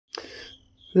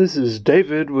This is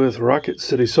David with Rocket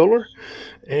City Solar,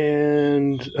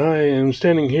 and I am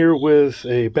standing here with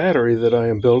a battery that I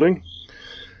am building.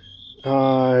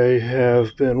 I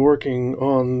have been working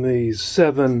on these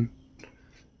 7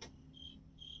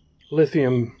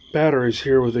 lithium batteries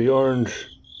here with the orange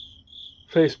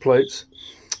faceplates,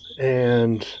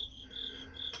 and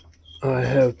I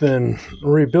have been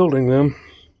rebuilding them.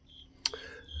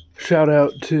 Shout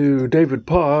out to David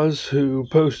Paz, who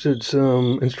posted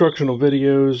some instructional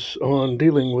videos on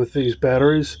dealing with these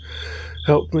batteries.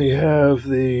 Helped me have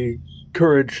the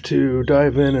courage to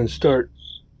dive in and start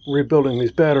rebuilding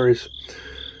these batteries.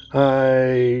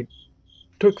 I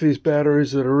took these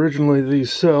batteries that originally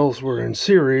these cells were in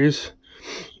series,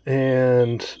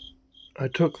 and I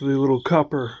took the little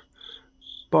copper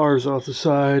bars off the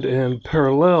side and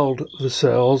paralleled the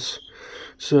cells.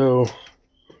 So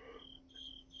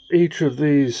each of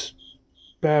these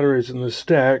batteries in the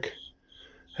stack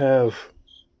have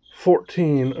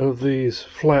 14 of these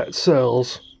flat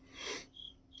cells,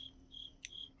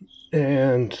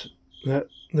 and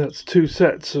that's 2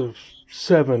 sets of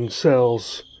 7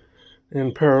 cells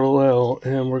in parallel,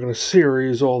 and we're going to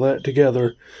series all that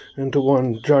together into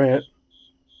one giant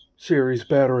series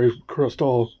battery across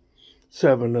all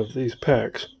 7 of these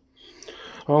packs.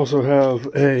 I also have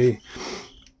a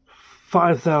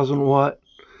 5,000 watt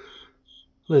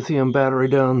lithium battery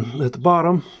down at the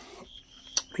bottom.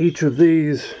 Each of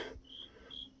these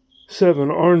 7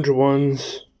 orange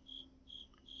ones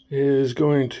is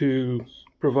going to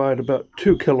provide about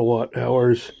 2 kilowatt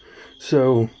hours.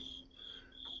 So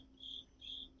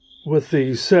with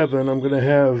these 7, I'm going to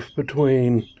have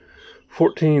between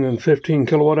 14 and 15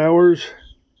 kilowatt hours,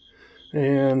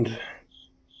 and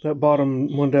that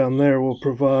bottom one down there will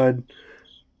provide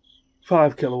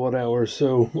 5 kilowatt hours.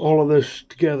 So all of this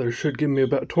together should give me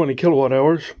about 20 kilowatt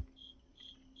hours.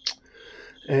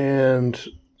 And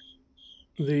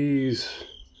these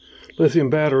lithium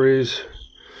batteries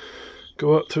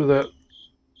go up through that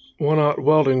 1/0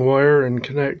 welding wire and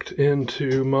connect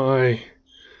into my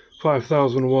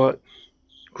 5,000 watt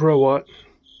Growatt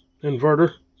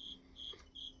inverter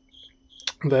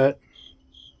that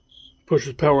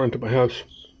pushes power into my house.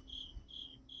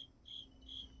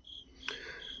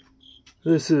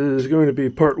 This is going to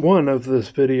be part 1 of this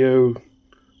video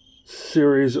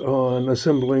series on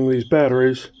assembling these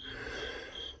batteries.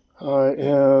 I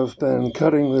have been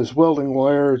cutting this welding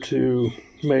wire to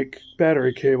make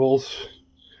battery cables,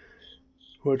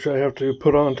 which I have to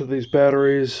put onto these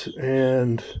batteries,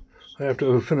 and I have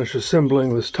to finish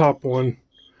assembling this top one,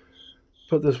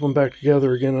 put this one back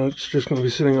together again. It's just going to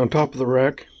be sitting on top of the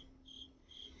rack,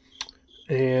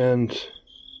 and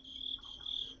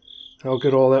I'll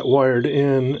get all that wired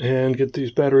in and get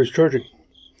these batteries charging.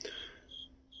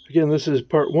 Again, this is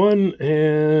part 1,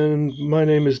 and my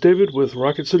name is David with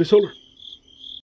Rocket City Solar.